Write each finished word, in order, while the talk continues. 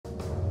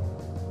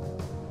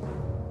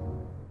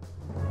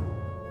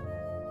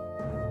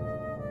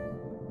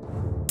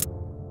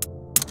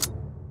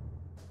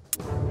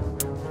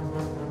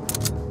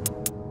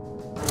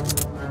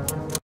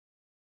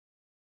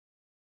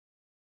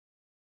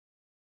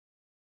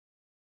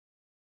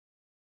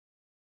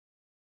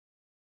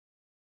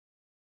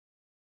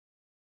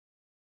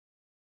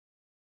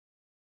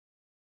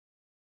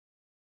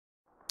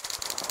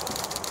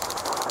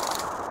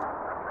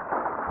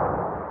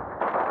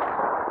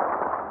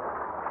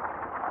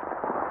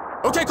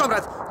Okay,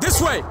 comrade,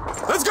 this way.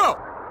 Let's go.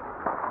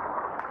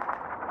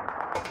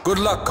 Good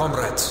luck,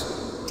 comrades.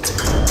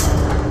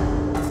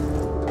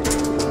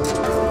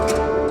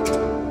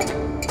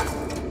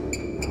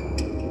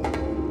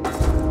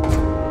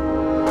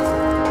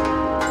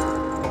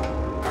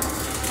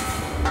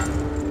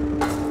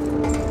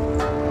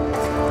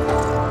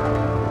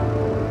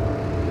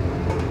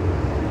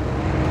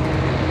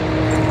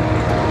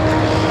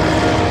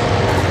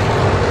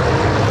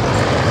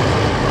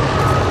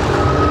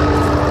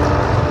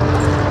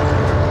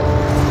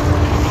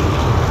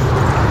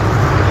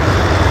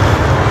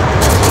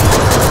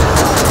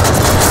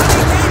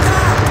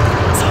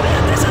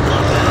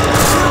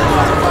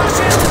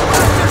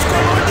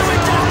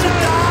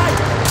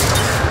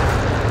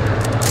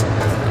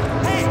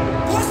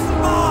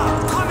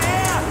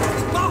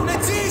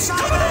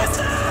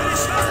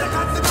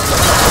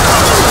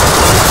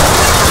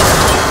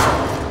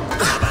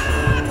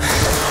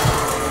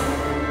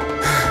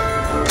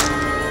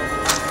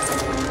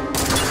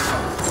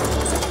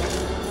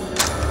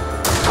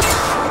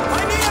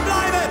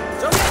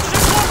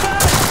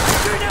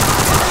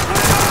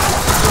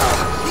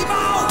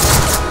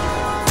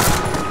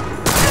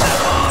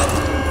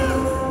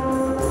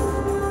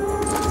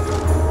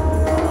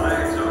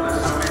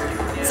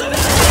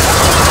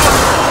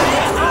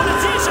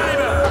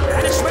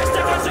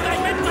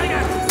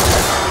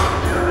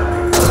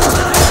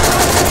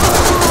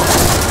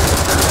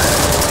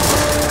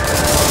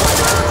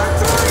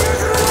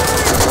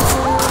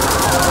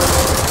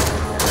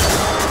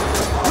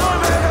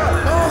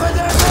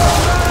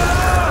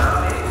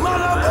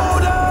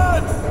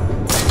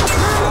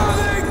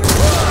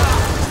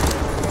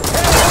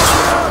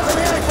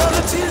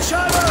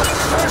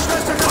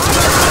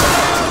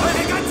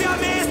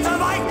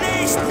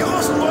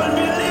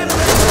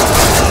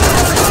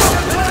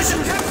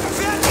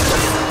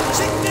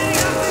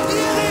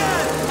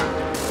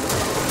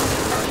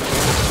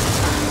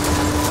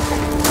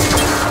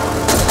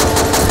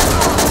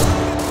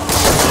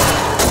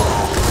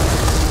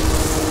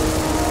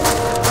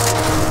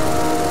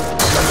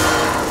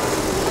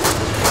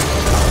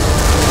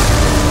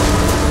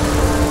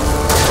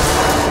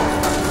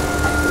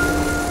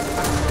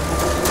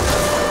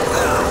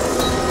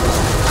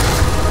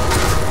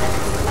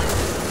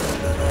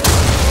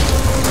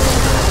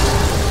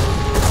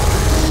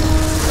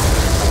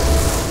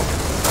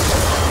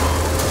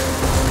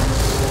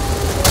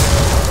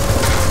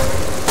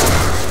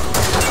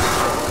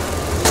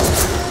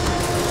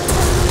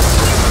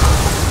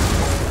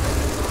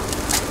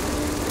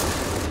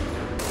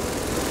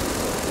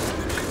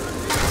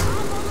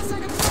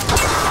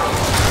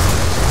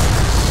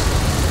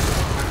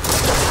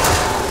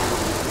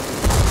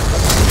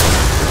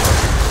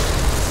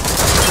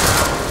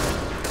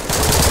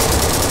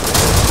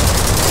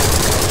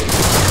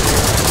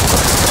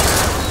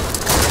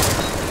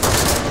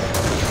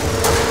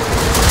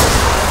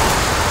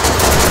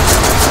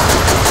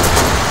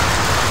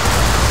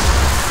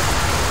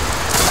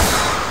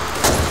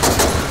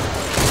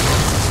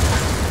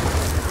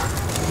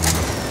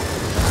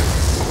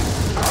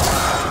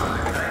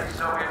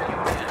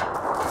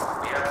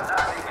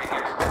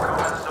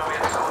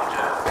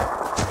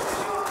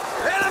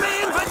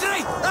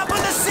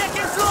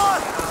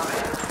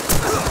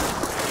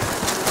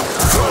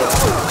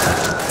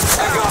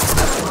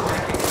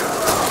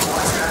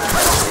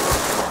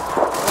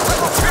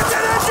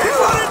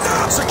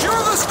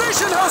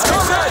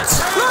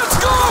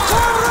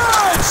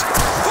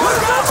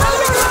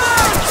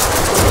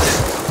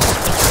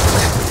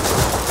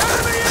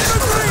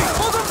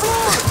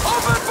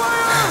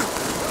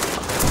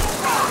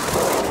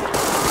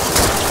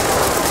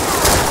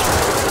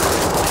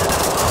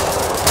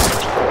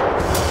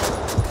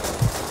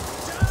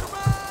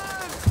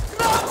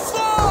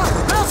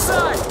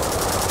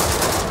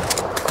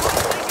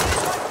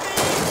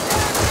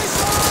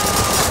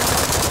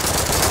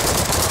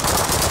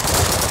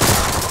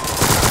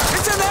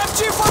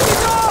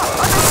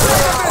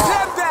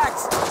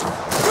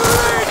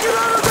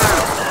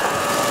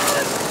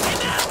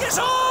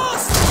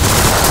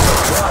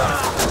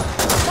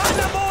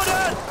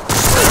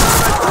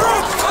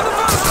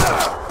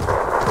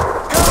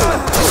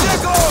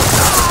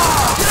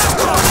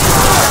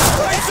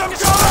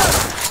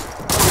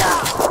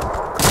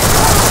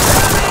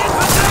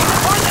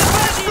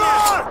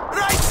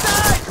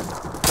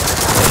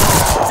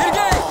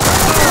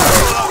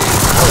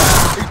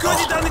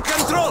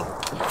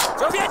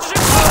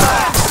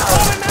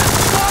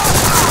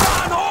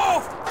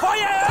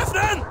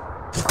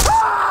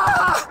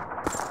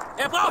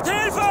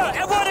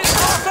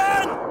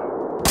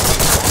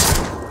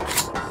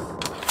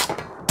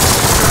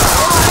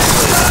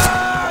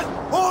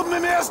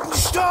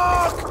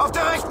 Auf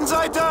der rechten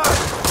Seite!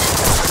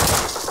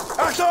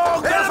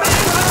 Achtung!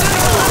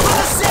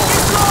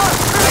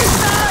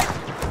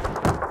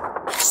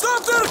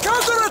 Stop their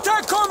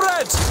counterattack,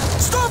 comrades!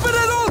 Stop it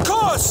at all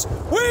costs!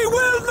 We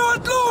will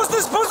not lose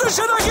this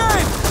position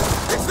again!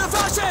 It's the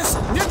fascists!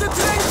 Near the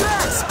train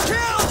tracks!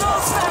 Kill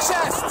those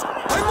fascists!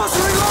 I must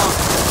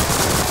reload!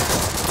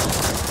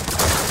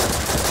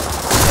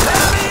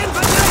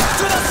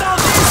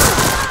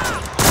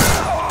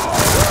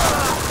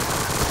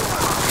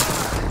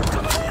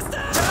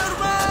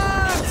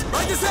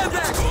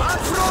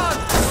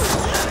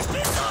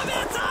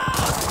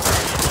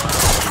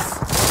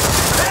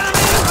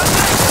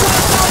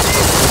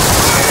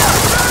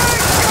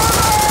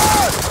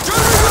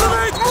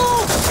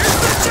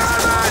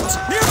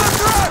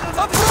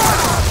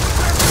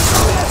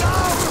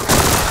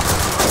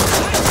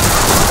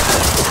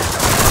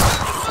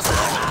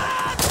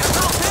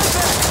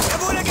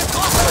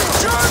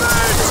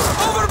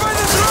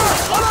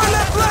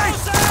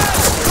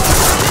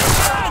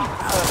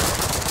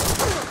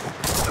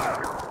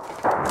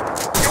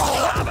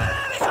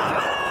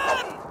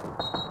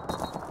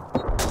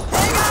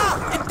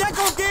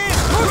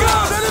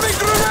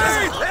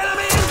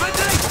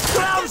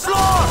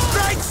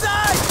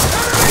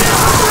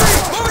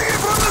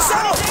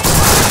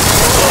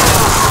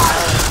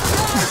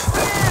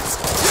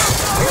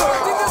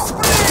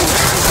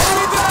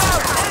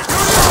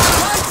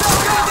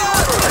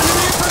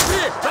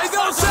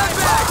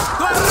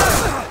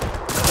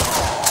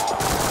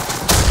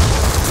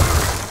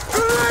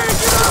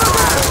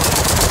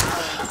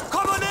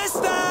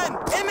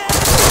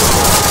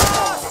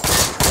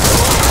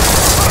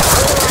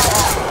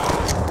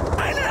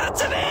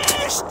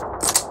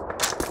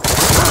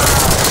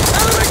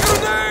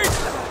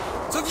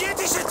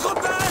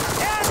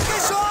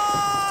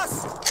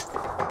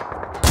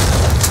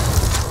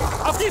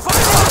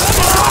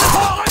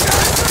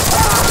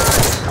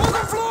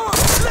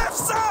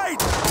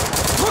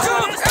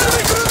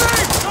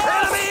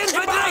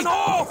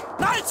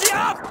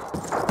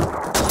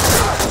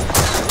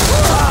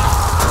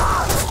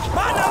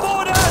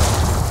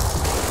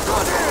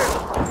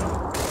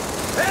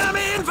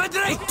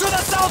 infantry! To the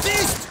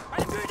southeast!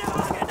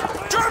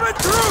 German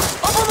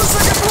troops! Up on the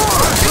second floor!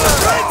 In the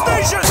train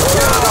station!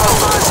 Get on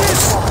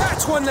fascists!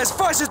 That's one less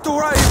fascist to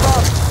worry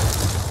about!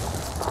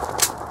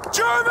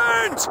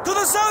 Germans! To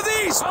the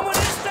southeast!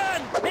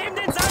 Kommunisten! Neben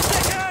den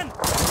Sanddeckern!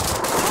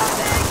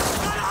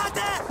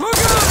 Granate! Look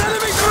out!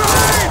 Enemy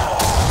grenade!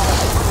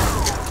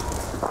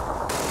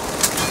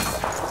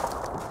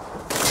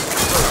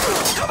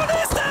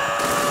 Kommunisten!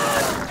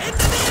 In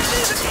der Nähe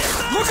dieser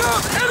Kiste! Look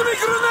out! Enemy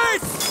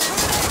grenade!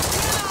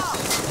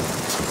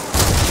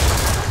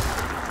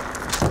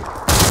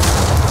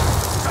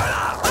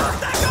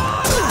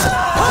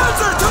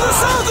 Panzer to the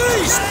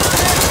southeast!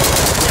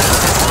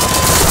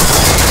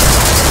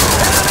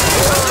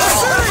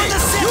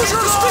 Use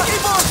your sticky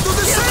bomb to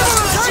disable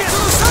attack to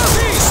the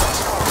southeast!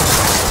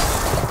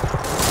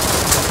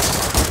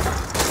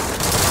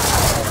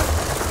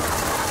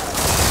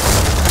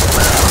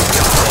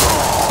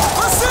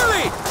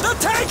 Vasily! The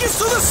tank is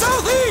to the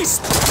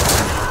southeast!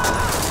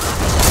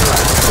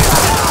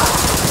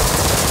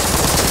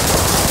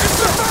 It's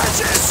the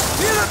fascists!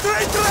 Near the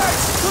train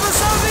tracks! To the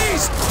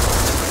southeast!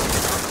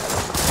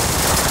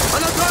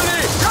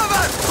 Anatoly!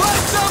 Cover!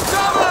 Find some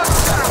cover!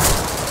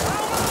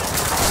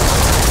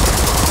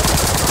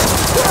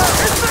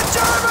 It's the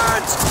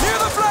Germans! Near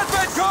the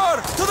flatbed car!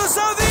 To the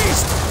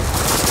southeast!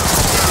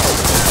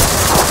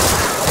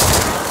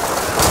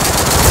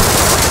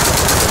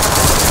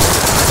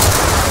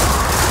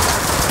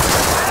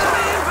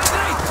 Enemy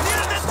infantry!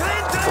 Near the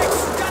train tracks!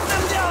 Cut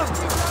them down!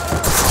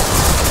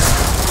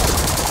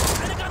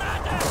 Eine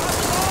Granate!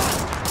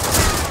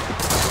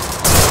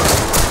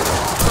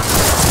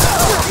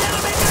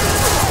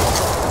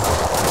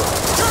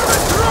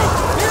 German troop!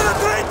 Near the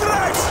train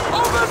tracks!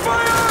 Open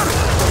fire!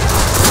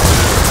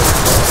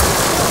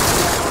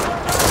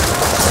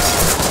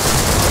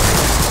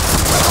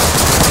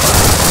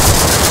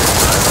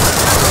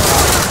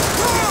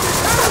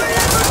 Enemy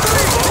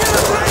infantry! Near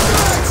the train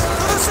tracks!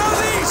 To the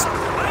southeast!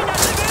 Einer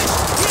erwischt!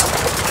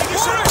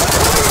 Warren!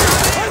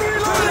 I'm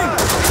reloading!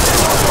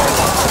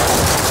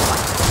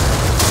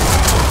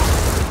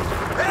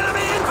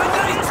 Enemy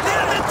infantry!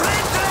 Near the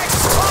train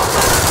tracks!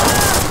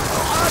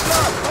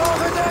 Adler!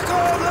 Hohe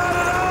Deckung!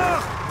 Lade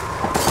nach!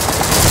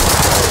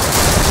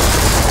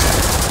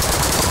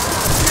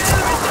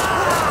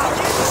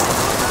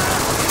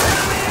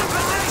 Enemy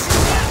infantry!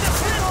 Near the flatbed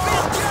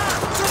car!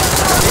 To the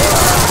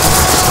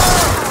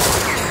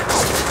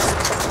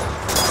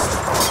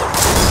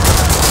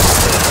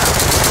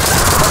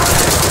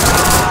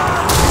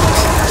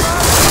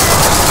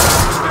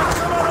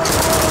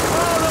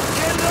Frauen und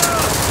Kinder!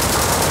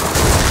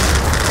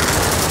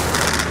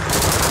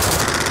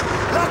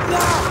 Lad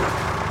nach!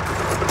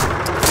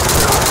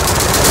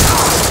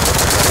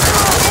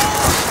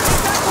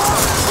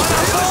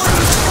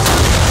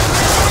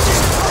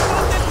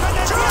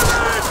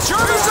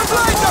 Germans are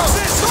blind now!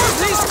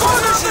 Northeast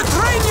corner of the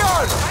train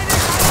yard!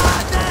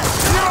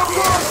 You're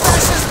poor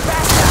fascist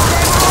bastard!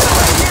 Came all the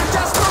way here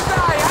just to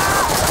die,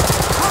 huh?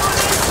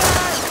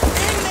 Kommunisten!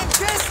 In den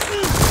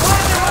Kisten!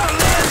 Wollen wir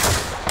live!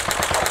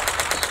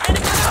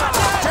 Eine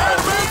Granate!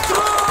 German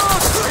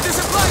troops! It is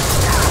a blind!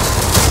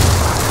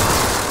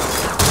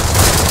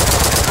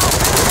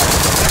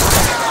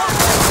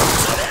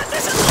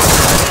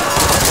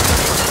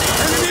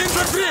 Enemy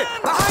infantry!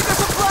 Behind the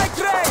supply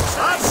train!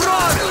 Up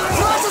front!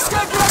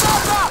 Franciscan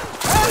Granata!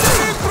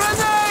 Enemy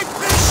grenade!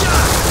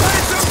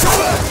 Find some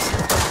cover!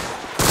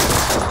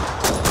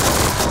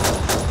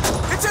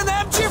 It's an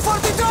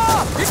MG-42!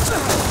 It's a...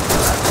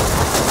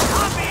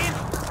 Hab ihn!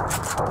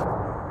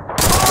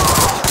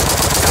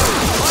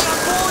 Voll am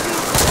Boden!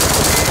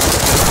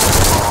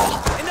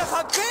 In der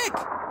Fabrik!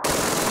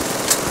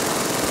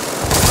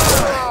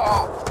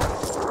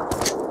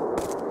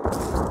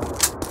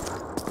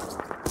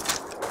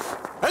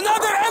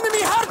 Another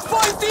enemy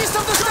hardpoint east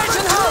of the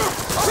station house!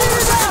 Clear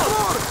it out!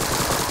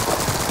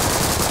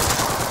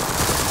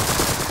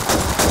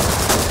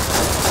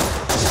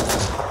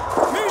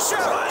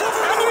 Misha!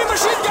 Enemy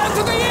machine gun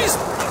to the east!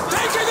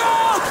 Take it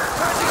out!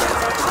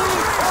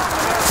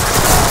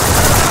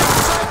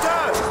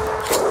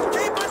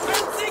 Keep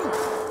advancing!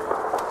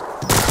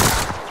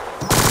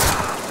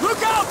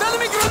 Look out!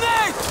 Enemy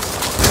grenade!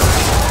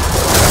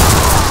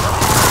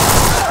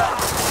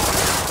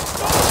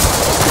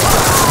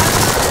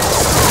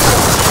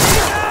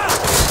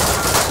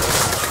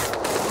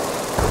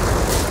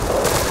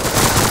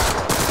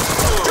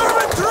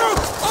 German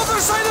troops! Other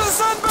side of the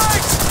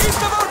sandbags!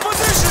 East of our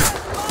position!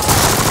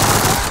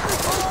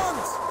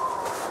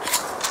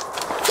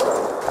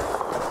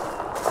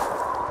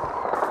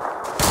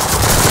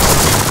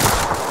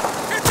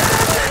 It's an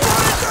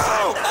MG-42!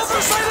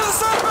 Other side of the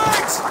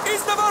sandbags!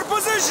 East of our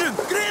position!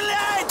 Green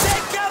light!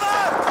 Take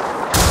cover!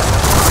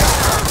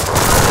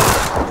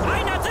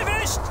 Einer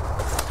erwischt!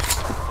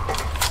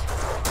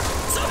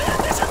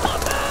 Sowjetische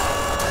Truppen!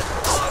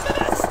 Open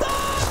and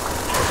stop!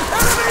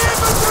 Enemy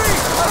infantry!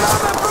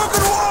 Around that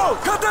broken wall!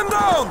 Cut them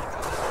down!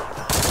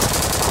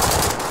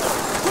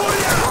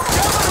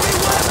 Cover me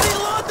while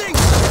reloading!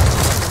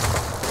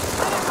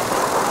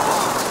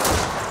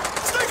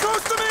 Stay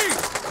close to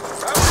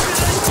me!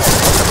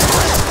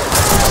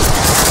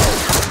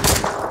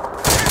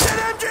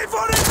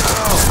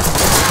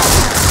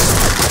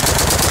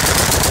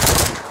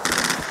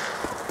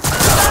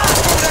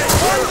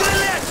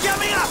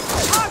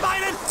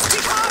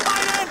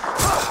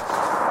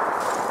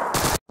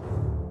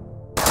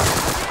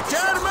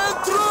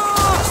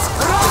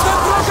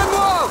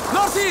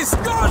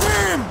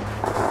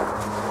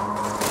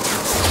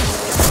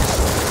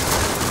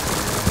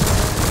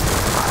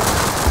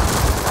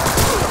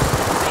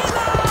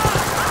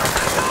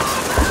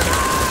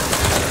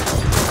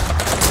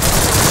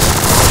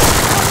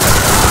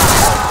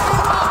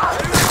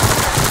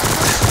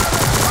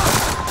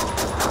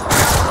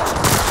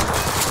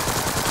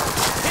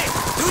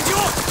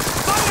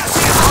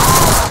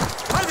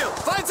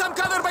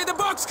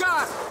 the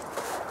boxcar!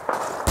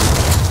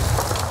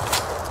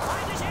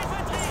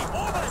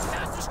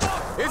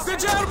 It's the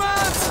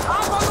Germans!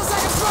 Up on the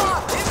second floor!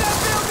 In that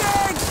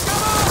building!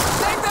 Come on!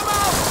 Take them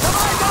out! Come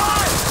on,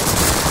 guys!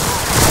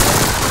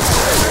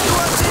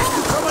 Evakuation!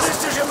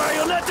 Kommunistische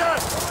Marionette!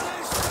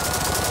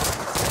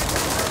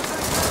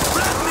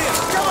 Bleibt mir!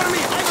 Cover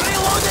me! I'm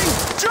reloading!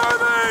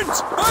 Germans!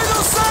 By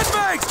those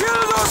sandbags!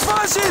 Kill those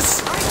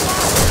fascists!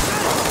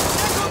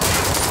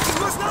 Ich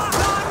muss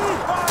nachladen!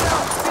 Feuer!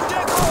 In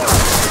Deckung!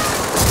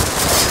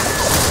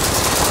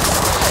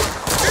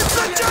 It's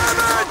the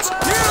Germans!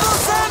 Near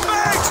those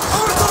sandbags!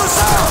 Over to the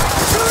south!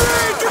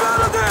 Green! Get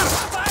out of there!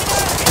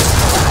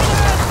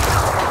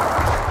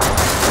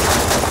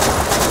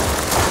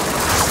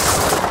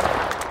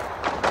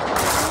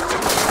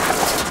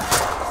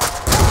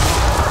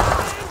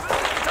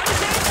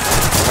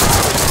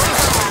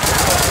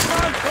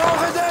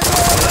 Brauche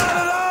Deckung!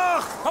 Lade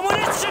nach!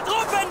 Kommunistische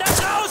Truppen da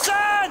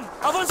draußen!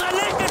 Auf unserer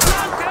linken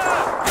Flanke!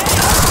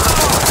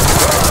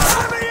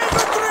 Enemy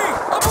infantry!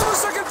 Up on the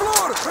second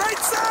floor! Right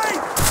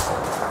side!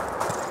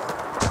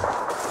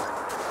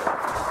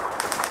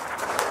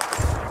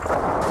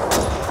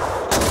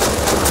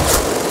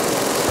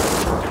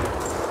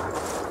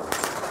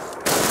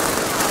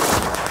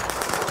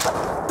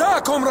 Da,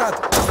 Komrad!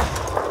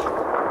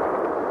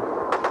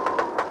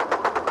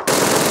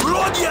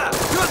 Rodja!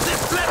 Use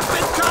this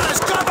flatbed car as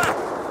cover!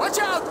 Watch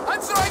out! I'm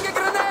throwing a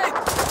grenade!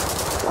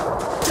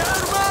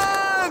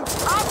 German!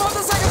 Up on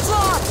the second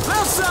floor!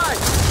 Left side!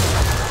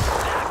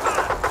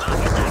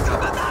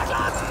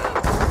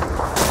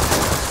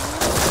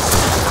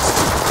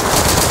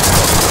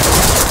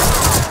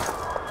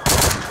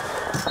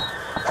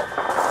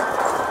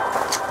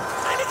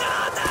 Eine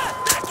Granate!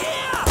 Weg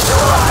hier!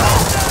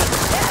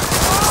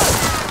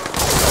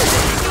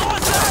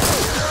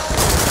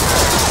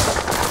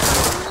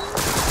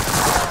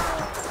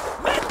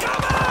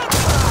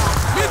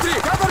 Mitri,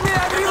 cover me!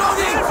 I'm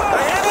reloading!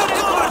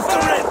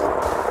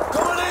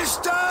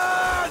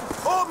 Kommunisten!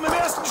 Oben im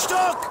ersten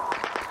Stock!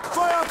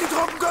 Feuer auf die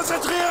Truppen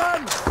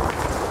konzentrieren!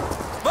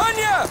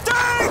 Vanya!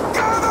 Take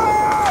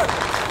cover!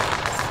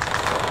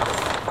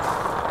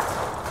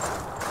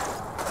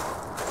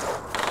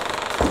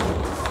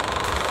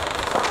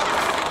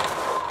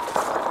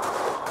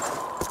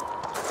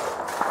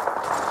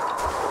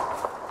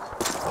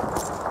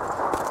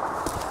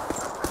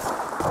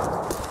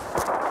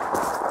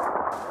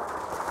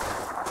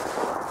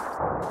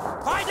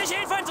 Feindliche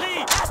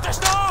Infanterie! Erster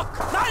Stock!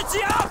 Knallt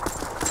sie ab!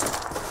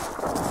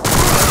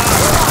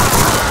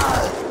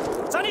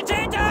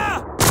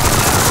 Sanitäter!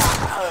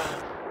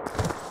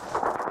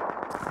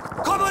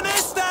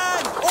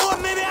 Kommunisten!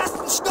 Oben im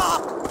ersten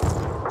Stock!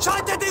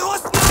 Schaltet die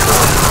Russen an!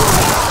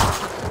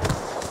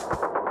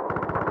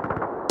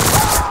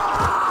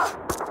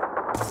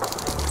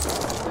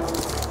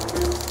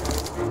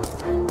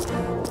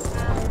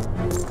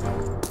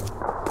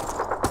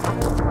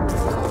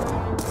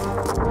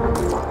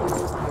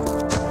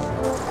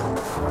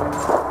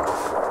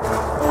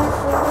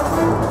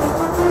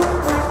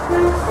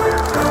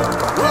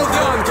 Well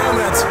done,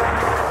 comrades!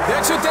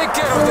 That should take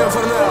care of them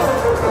for now.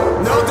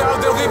 No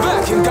doubt they'll be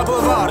back in a couple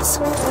of hours.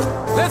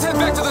 Let's head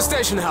back to the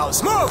station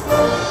house. Move!